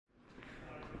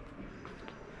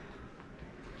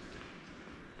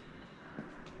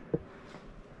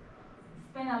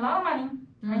a lot of money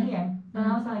right here, but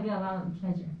also I get a lot of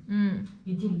pleasure.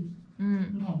 Utility.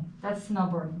 Okay, that's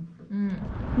snowboarding.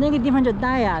 那个地方叫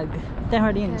Diag， 待会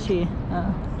儿领你去。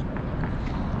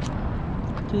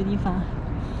这个地方。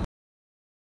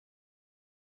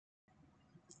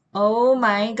Oh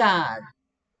my God!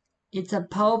 It's a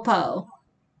popo.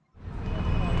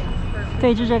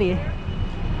 对，就这里。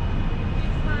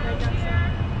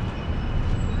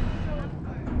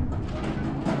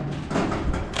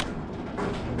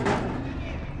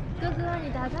哥哥，你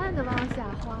大胆的往下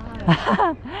滑。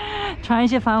穿一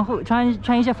些防护，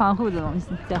穿一些防护的东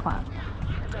西再滑。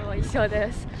写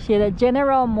的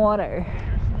General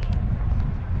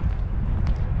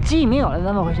Motor。G 没有了，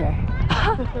怎么回事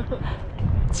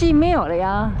？G 没有了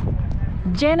呀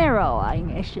 ，General 啊，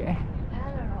应该是。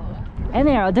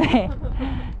General 对。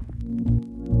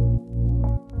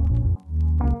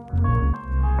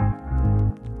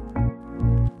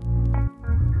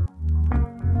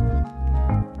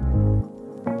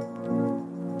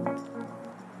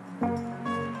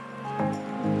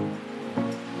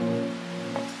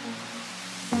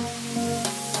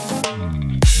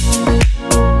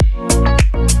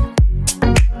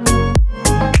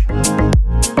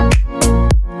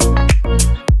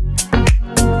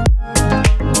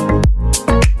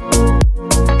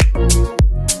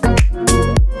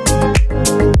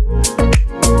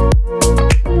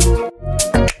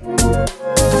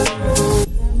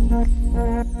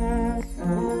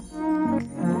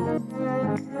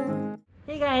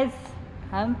Hey guys,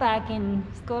 I'm back in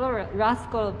Ross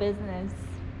School of Business.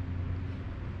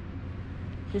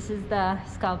 This is the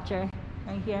sculpture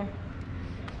right here.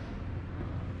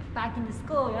 Back in the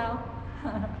school, yo.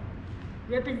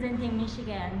 Representing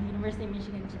Michigan, University of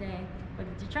Michigan today. For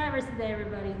the Detroit today,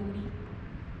 everybody, hoodie.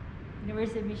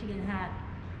 University of Michigan hat.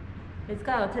 Let's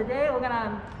go. Today we're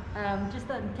gonna just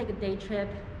take a day trip,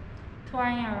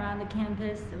 touring around the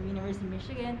campus of University of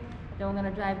Michigan. Then we're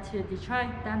gonna drive to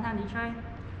Detroit, downtown Detroit,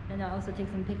 and I'll also take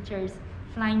some pictures,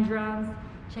 flying drones,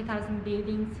 check out some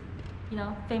buildings, you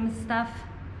know, famous stuff,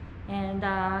 and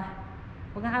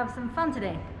we're gonna have some fun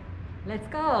today. Let's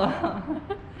go.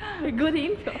 Good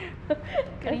intro.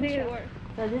 Good intro.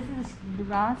 So this is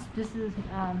Ross. This is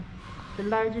the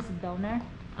largest donor.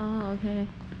 Oh, okay.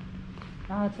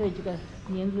 然后所以这个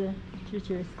名字就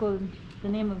是 school, the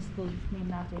name of school is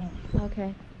named after him.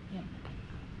 Okay. Yeah.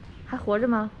 还活着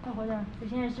吗？还活着。他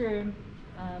现在是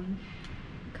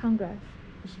Congress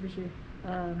不是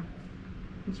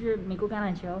你是美国橄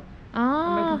榄球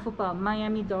啊 American Football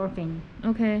Miami Dolphin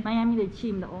OK 迈阿密的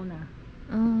team 的 owner。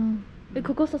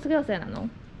ここ卒業生なの？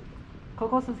高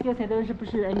校卒业生都是不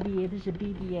是 NBA， 这是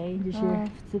BBA， 就是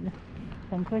普通的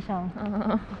本科生。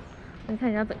你看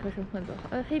人家本科生混多好，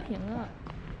黑屏了，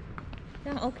这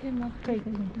样 OK 吗？可以。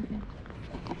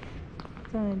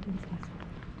这样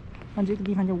这个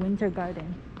地方叫 Winter Garden。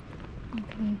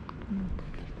OK。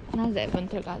なぜ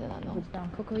Winter Garden なの？不知道。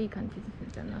ここいい感じ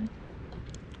じゃない？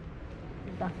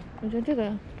不知道。我觉得这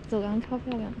个走廊超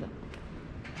漂亮的。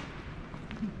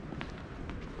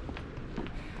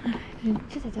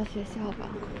这才叫学校吧？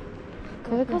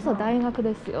これこそ大学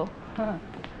ですよ。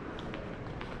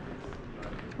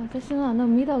私の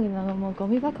緑のもうゴ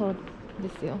ミ箱で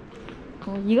すよ。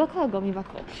もう色からゴミ箱。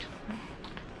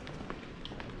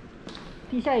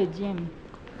地下有 gym。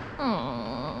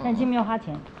但 gym 要花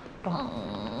钱。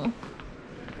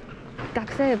学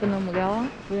生也不能无聊啊。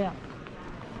不要。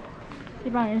这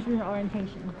帮人是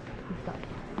orientation， 不知道。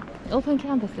Open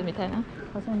campus みたいな。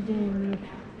好像这是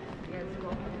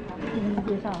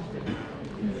介绍。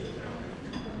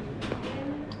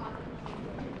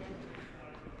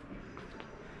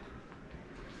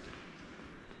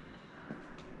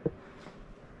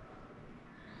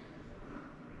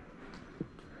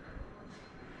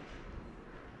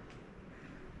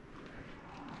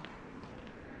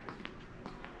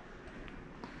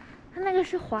它那个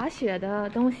是滑雪的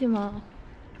东西吗？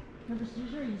那不是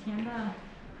以前的，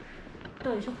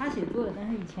对，是滑雪做的，但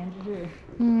是以前就是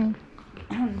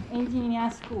engineering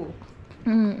school，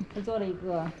 他做了一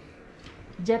个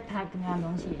jetpack 那样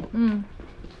东西，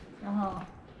然后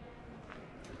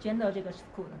捐到这个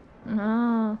school 的。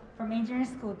From engineering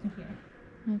school to here。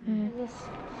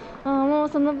もう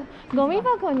そのゴミ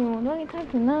箱に戻りた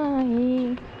くな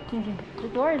い。The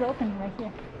door is open right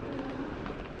here。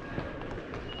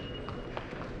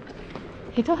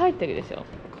人入ってるでしょ。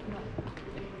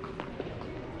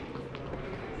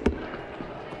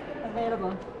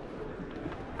Available。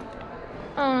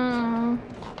看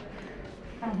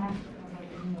看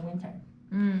in the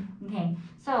winter。Okay,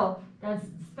 so that's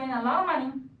spend a lot of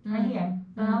money right here,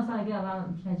 but also I get a lot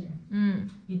of pleasure.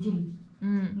 Utility.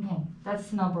 Okay,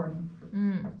 that's snowboarding.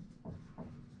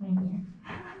 right here.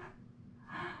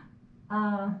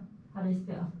 How do you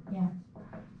spell? Yeah.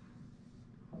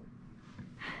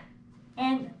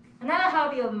 And another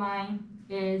hobby of mine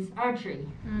is archery.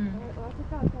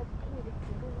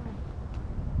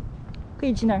 可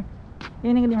以去那儿，因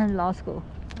为那个地方是 law school。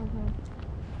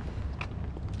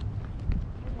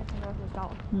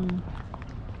嗯。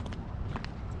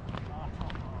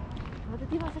这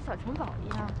地方像小城堡一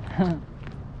样。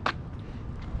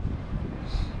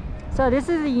So this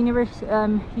is the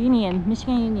Union,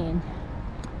 Michigan Union,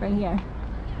 right here.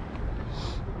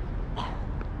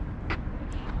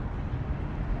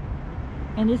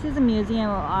 And this is a museum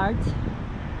of art.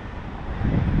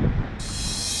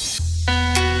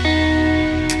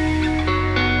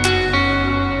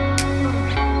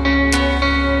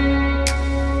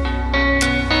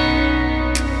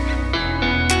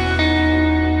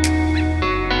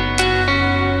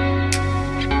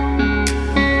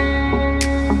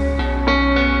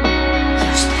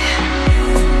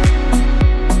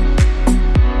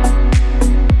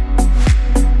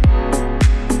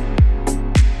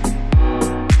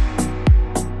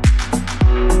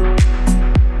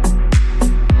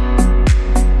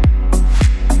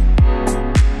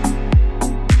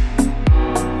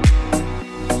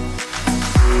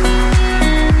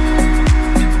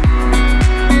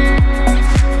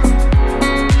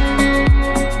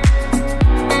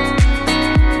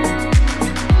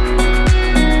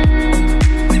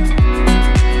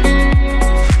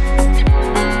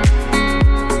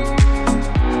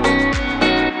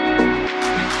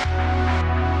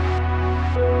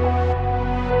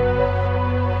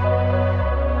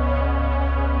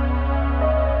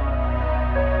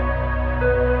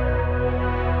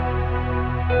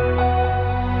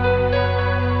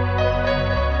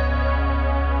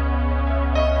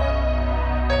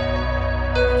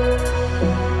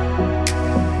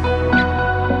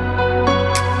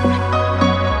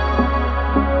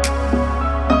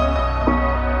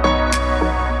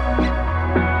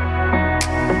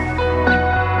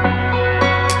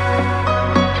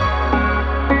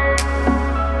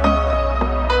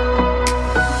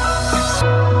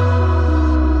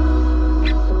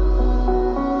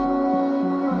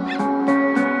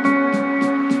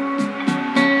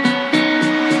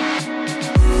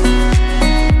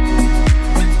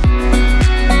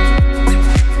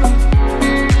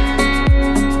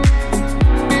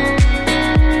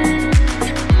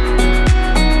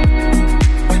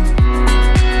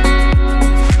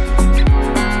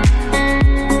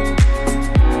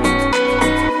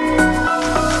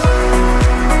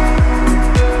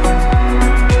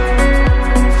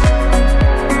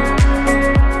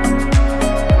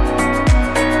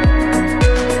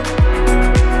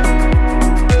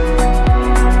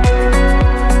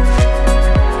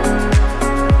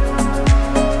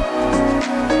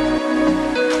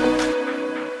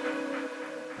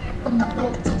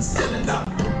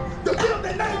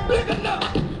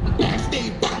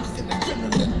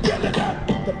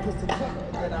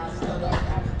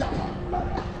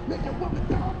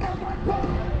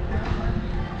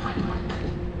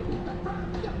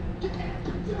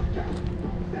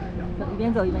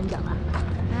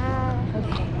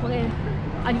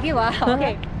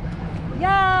 Okay.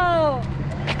 Yo!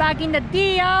 Back in the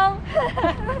D, yo!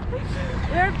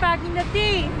 We're back in the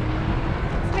D!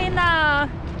 It's been, I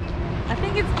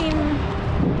think it's been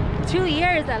 2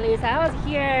 years at least. I was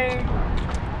here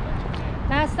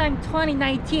last time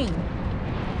 2019.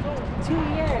 2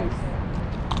 years.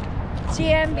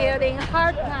 GM building,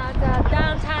 Hard Plaza,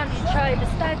 downtown Detroit, the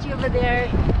statue over there,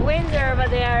 Windsor over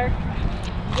there.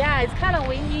 Yeah, it's kind of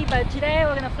windy, but today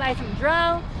we're gonna fly some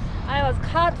drone. I was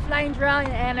caught flying drone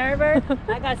in Ann Arbor.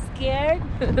 I got scared,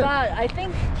 but I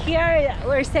think here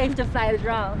we're safe to fly the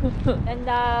drone. And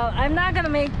I'm not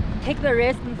gonna take the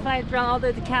risk and fly the drone all the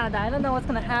way to Canada. I don't know what's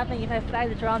gonna happen if I fly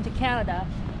the drone to Canada.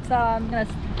 So I'm gonna,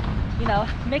 you know,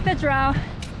 make the drone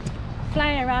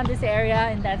flying around this area,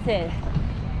 and that's it.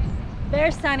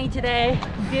 Very sunny today,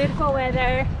 beautiful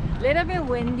weather, a little bit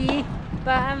windy,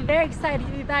 but I'm very excited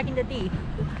to be back in the D.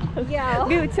 Yeah.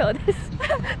 流暢です。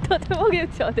とても流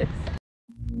暢です。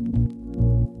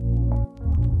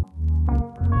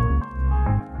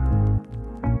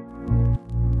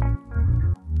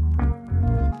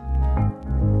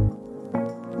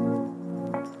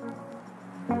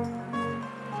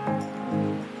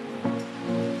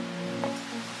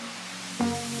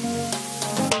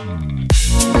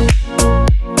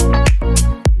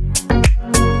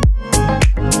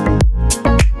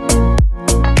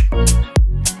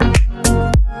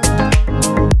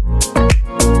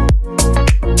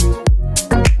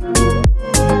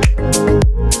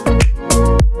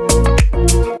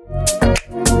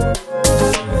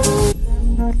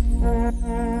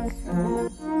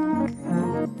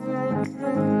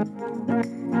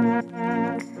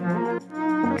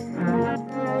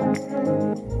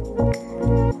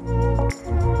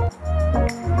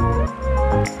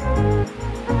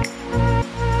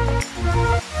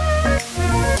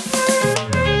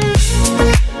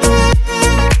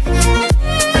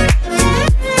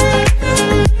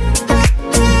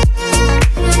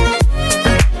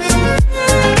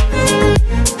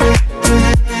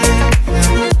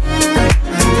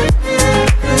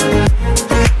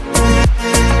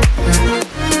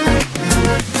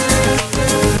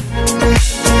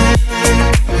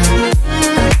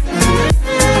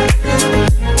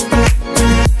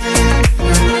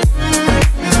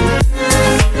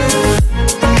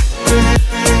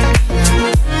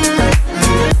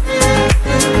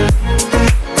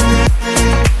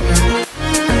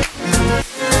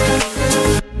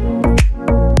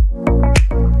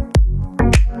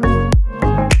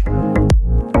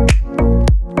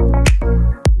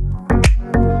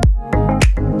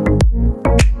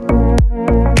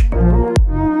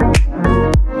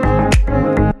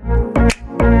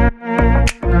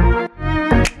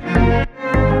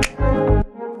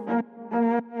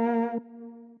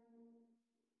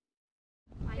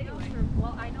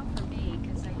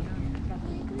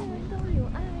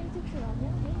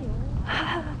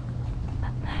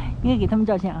应该给他们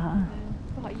照相哈。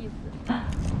不好意思。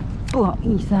不好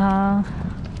意思啊。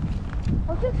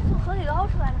哦，这是从河里捞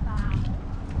出来的吧？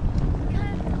你看。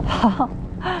好，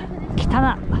给他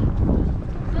呢。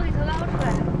河里头捞出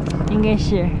来的。应该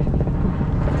是。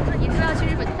你说要去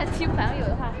日本探亲朋友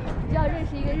的话，你就要认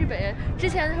识一个日本人。之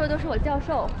前的时候都是我教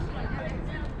授。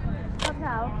刚才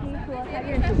LP 说他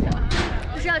认识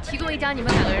我，就是要提供一张你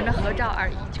们2个人的合照而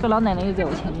已。这个老奶奶又在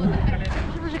我前面，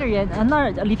是不是个人？啊，那儿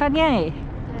理发店哎。对。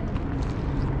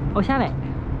我下来。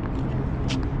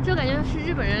就感觉是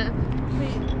日本人会，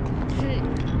就是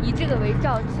以这个为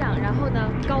照相，然后呢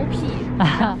高 P， 然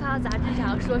后发到杂志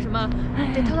上说什么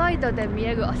でトロイドで見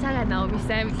えるおしゃれなお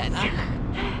店みたいな。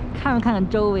看看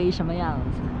周围什么样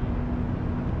子。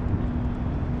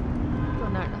坐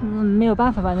那儿呢？没有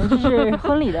办法，反正就是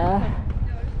婚礼的。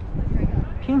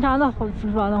平常的服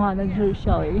装的话，那就是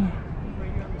稍微。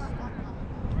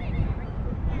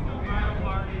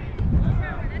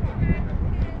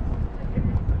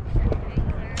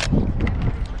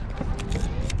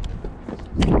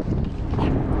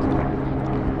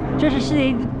这是世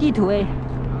界地图哎。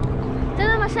真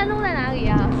的吗？山东在哪里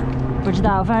呀？不知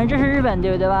道，反正这是日本，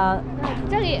对吧？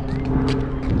这里。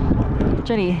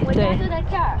这里，我家就在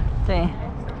这儿。对。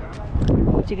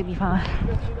这个地方。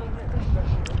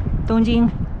东京。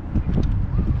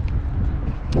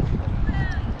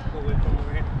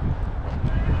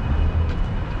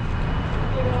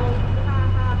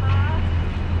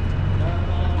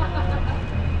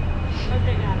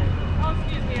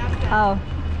好。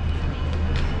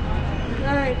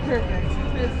Alright, perfect.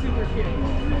 That's super cute.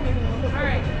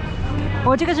 Alright.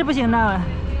 我这个是不行的。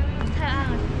太暗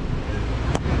了。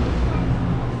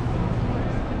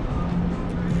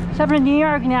这不是 New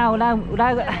York 呢？我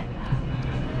来个。但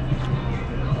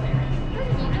是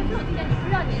你这种地点，你不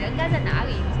知道你人该在哪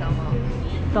里，你知道吗？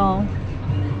懂。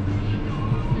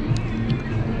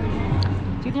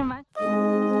这个地方。